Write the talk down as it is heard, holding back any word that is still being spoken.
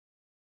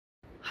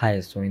Hi,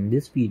 so in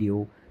this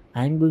video,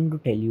 I'm going to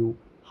tell you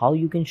how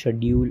you can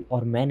schedule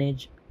or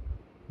manage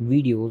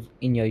videos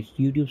in your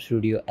YouTube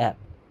Studio app.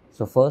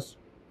 So first,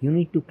 you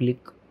need to click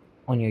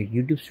on your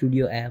YouTube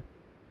Studio app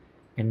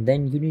and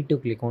then you need to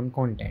click on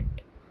content.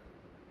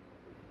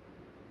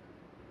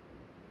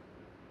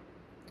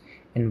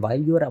 And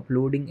while you are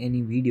uploading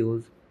any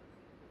videos,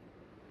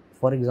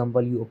 for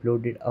example, you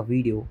uploaded a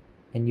video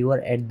and you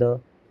are at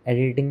the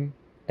editing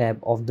tab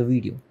of the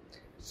video.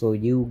 So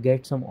you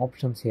get some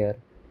options here.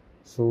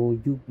 So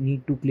you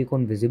need to click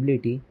on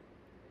visibility.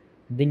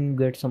 Then you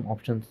get some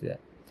options there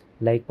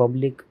like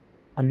public,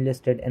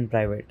 unlisted and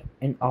private,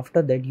 and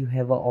after that you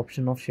have a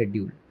option of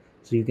schedule.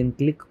 So you can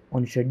click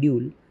on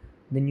schedule,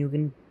 then you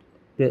can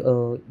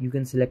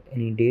select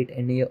any date,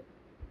 any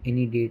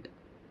date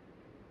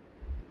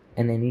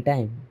and any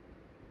time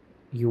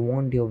you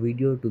want your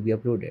video to be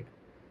uploaded.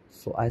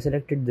 So I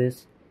selected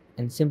this,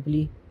 and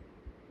simply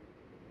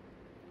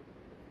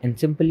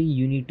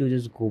you need to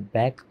just go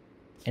back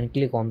and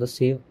click on the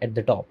save at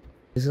the top.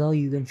 This is how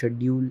you can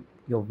schedule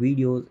your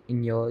videos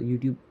in your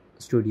YouTube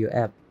Studio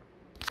app.